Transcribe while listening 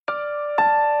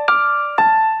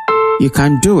You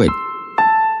can do it.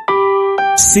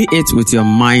 See it with your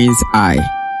mind's eye.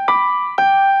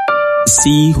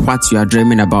 See what you are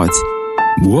dreaming about.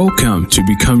 Welcome to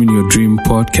Becoming Your Dream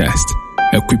podcast,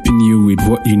 equipping you with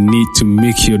what you need to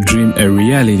make your dream a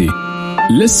reality.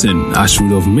 Listen as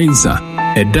Rudolph Mensah,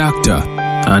 a doctor,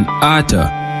 an author,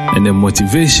 and a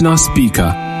motivational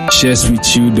speaker, shares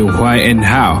with you the why and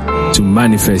how to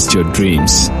manifest your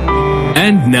dreams.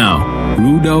 And now,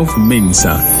 Rudolph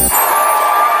Mensah.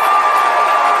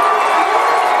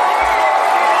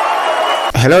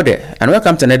 Hello there, and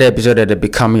welcome to another episode of the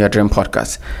Become Your Dream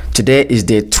podcast. Today is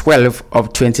day 12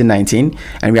 of 2019,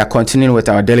 and we are continuing with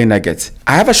our daily nuggets.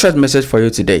 I have a short message for you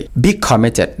today. Be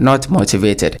committed, not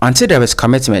motivated. Until there is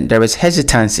commitment, there is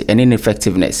hesitancy and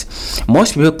ineffectiveness.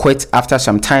 Most people quit after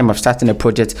some time of starting a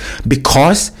project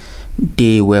because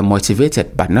they were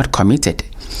motivated but not committed.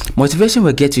 Motivation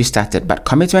will get you started, but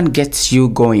commitment gets you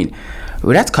going.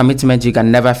 Without commitment, you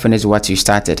can never finish what you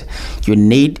started. You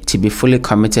need to be fully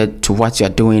committed to what you're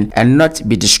doing and not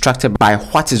be distracted by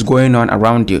what is going on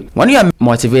around you. When you are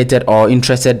motivated or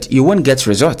interested, you won't get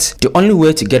results. The only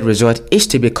way to get results is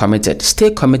to be committed. Stay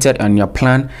committed on your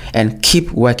plan and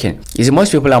keep working. You see,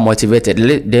 most people are motivated.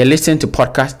 They listen to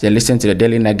podcasts, they listen to the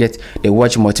Daily Nuggets, they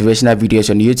watch motivational videos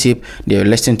on YouTube, they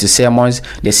listen to sermons,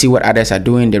 they see what others are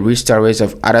doing, they read stories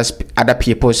of other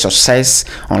people's success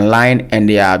online, and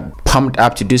they are pumped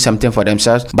up to do something for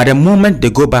themselves. But the moment they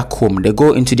go back home, they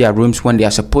go into their rooms when they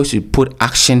are supposed to put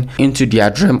action into their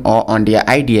dream or on their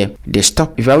idea, they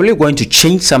stop. If you're really going to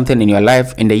change something in your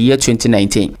life in the year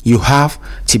 2019, you have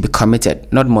to be committed,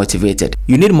 not motivated.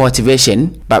 You need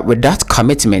motivation, but without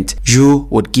commitment, you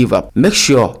would give up. Make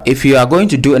sure if you are going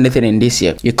to do anything in this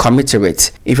year, you commit to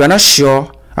it. If you're not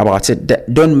sure about it,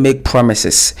 don't make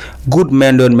promises. Good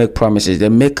men don't make promises, they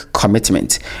make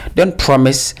commitment. Don't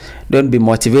promise, don't be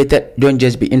motivated, don't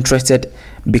just be interested,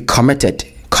 be committed.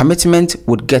 Commitment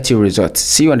would get you results.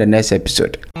 See you on the next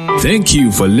episode. Thank you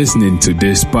for listening to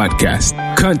this podcast.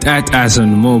 Contact us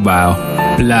on mobile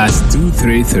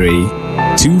 +233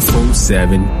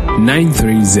 247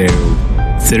 930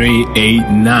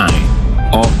 389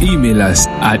 or email us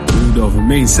at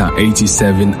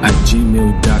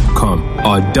rudolphmensah87@gmail.com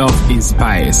or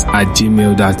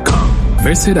dolphinspires@gmail.com.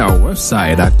 Visit our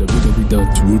website at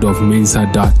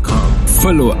www.rudolphmensah.com.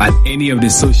 Follow at any of the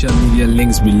social media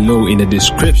links below in the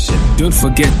description. Don't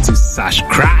forget to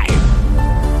subscribe.